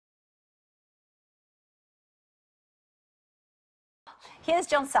Here's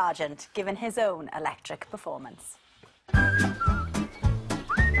John Sargent giving his own electric performance.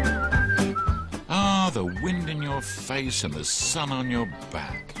 Ah, the wind in your face and the sun on your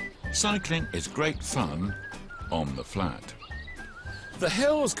back. Cycling is great fun on the flat. The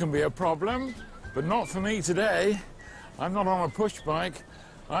hills can be a problem, but not for me today. I'm not on a push bike,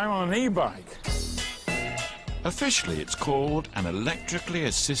 I'm on an e-bike. Officially, it's called an electrically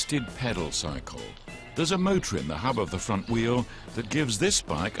assisted pedal cycle. There's a motor in the hub of the front wheel that gives this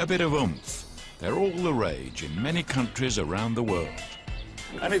bike a bit of oomph. They're all the rage in many countries around the world.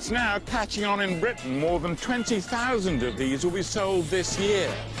 And it's now catching on in Britain. More than 20,000 of these will be sold this year.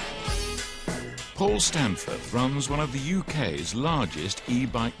 Paul Stanforth runs one of the UK's largest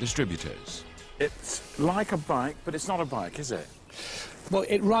e-bike distributors. It's like a bike, but it's not a bike, is it? Well,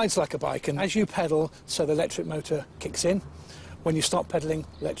 it rides like a bike, and as you pedal, so the electric motor kicks in. When you stop pedaling,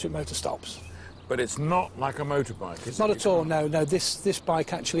 the electric motor stops. But it's not like a motorbike, is it? Not at all, no. This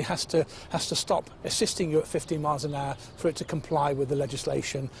bike actually has to stop assisting you at 15 miles an hour for it to comply with the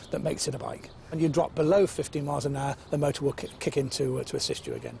legislation that makes it a bike. When you drop below 15 miles an hour, the motor will kick in to assist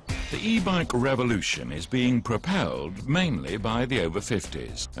you again. The e-bike revolution is being propelled mainly by the over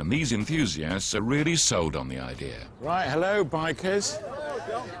 50s, and these enthusiasts are really sold on the idea. Right, hello, bikers.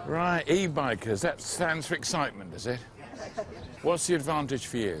 Right, e-bikers, that stands for excitement, does it? What's the advantage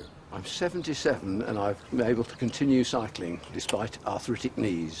for you? I'm 77 and I've been able to continue cycling despite arthritic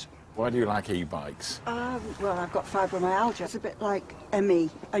knees. Why do you like e-bikes? Well, I've got fibromyalgia. It's a bit like ME,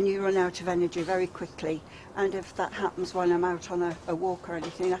 and you run out of energy very quickly. And if that happens when I'm out on a walk or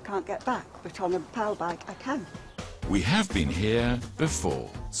anything, I can't get back. But on a power bike, I can. We have been here before.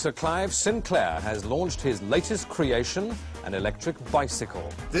 Sir Clive Sinclair has launched his latest creation, an electric bicycle.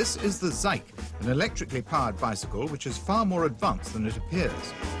 This is the Zyke, an electrically powered bicycle which is far more advanced than it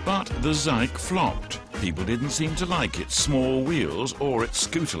appears. But the Zyke flopped. People didn't seem to like its small wheels or its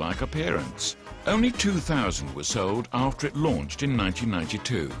scooter-like appearance. Only 2,000 were sold after it launched in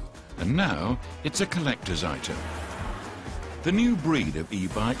 1992, and now it's a collector's item. The new breed of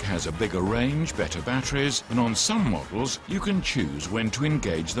e-bike has a bigger range, better batteries, and on some models you can choose when to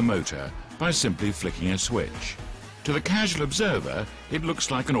engage the motor by simply flicking a switch. To the casual observer, it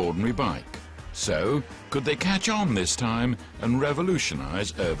looks like an ordinary bike. So, could they catch on this time and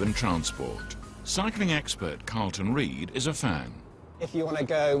revolutionise urban transport? Cycling expert Carlton Reid is a fan. If you want to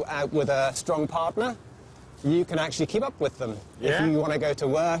go out with a strong partner, you can actually keep up with them. Yeah. If you want to go to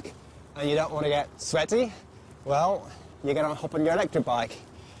work and you don't want to get sweaty, well, you're going to hop on your electric bike.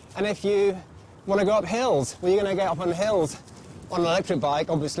 And if you want to go up hills, well, you're going to get up on hills on an electric bike,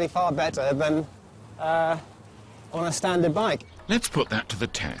 obviously far better than on a standard bike. Let's put that to the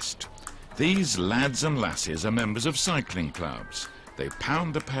test. These lads and lasses are members of cycling clubs. They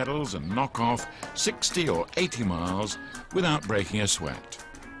pound the pedals and knock off 60 or 80 miles without breaking a sweat.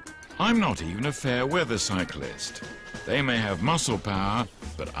 I'm not even a fair weather cyclist. They may have muscle power,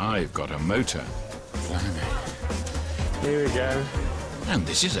 but I've got a motor. Here we go. And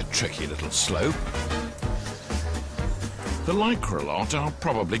this is a tricky little slope. The Lycra lot are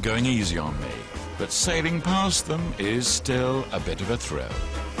probably going easy on me, but sailing past them is still a bit of a thrill.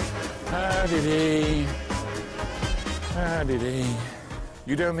 Howdy-dee. Howdy-dee.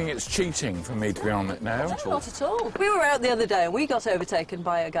 You don't think it's cheating for me to be on it now? No, not at all. We were out the other day and we got overtaken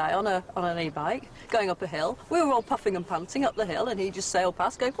by a guy on an e-bike going up a hill. We were all puffing and panting up the hill and he just sailed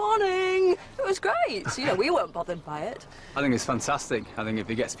past going, "Morning!" It was great. So, you know, we weren't bothered by it. I think it's fantastic. I think if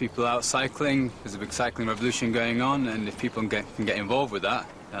it gets people out cycling, there's a big cycling revolution going on, and if people can get involved with that,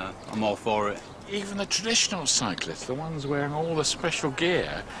 I'm all for it. Even the traditional cyclists, the ones wearing all the special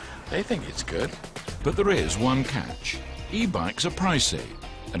gear, they think it's good. But there is one catch. E-bikes are pricey.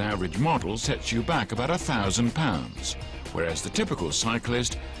 An average model sets you back about £1,000, whereas the typical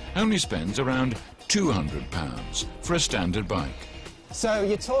cyclist only spends around £200 for a standard bike. So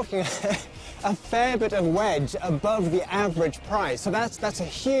you're talking a fair bit of wedge above the average price. So that's a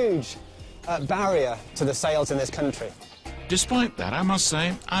huge barrier to the sales in this country. Despite that, I must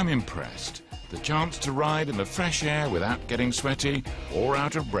say, I'm impressed. The chance to ride in the fresh air without getting sweaty or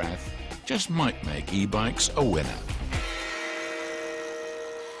out of breath just might make e-bikes a winner.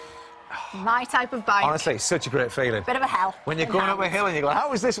 My type of bike. Honestly, such a great feeling. Bit of a hell. When you're going up a hill and you go,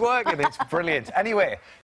 how is this working? It's brilliant. Anyway.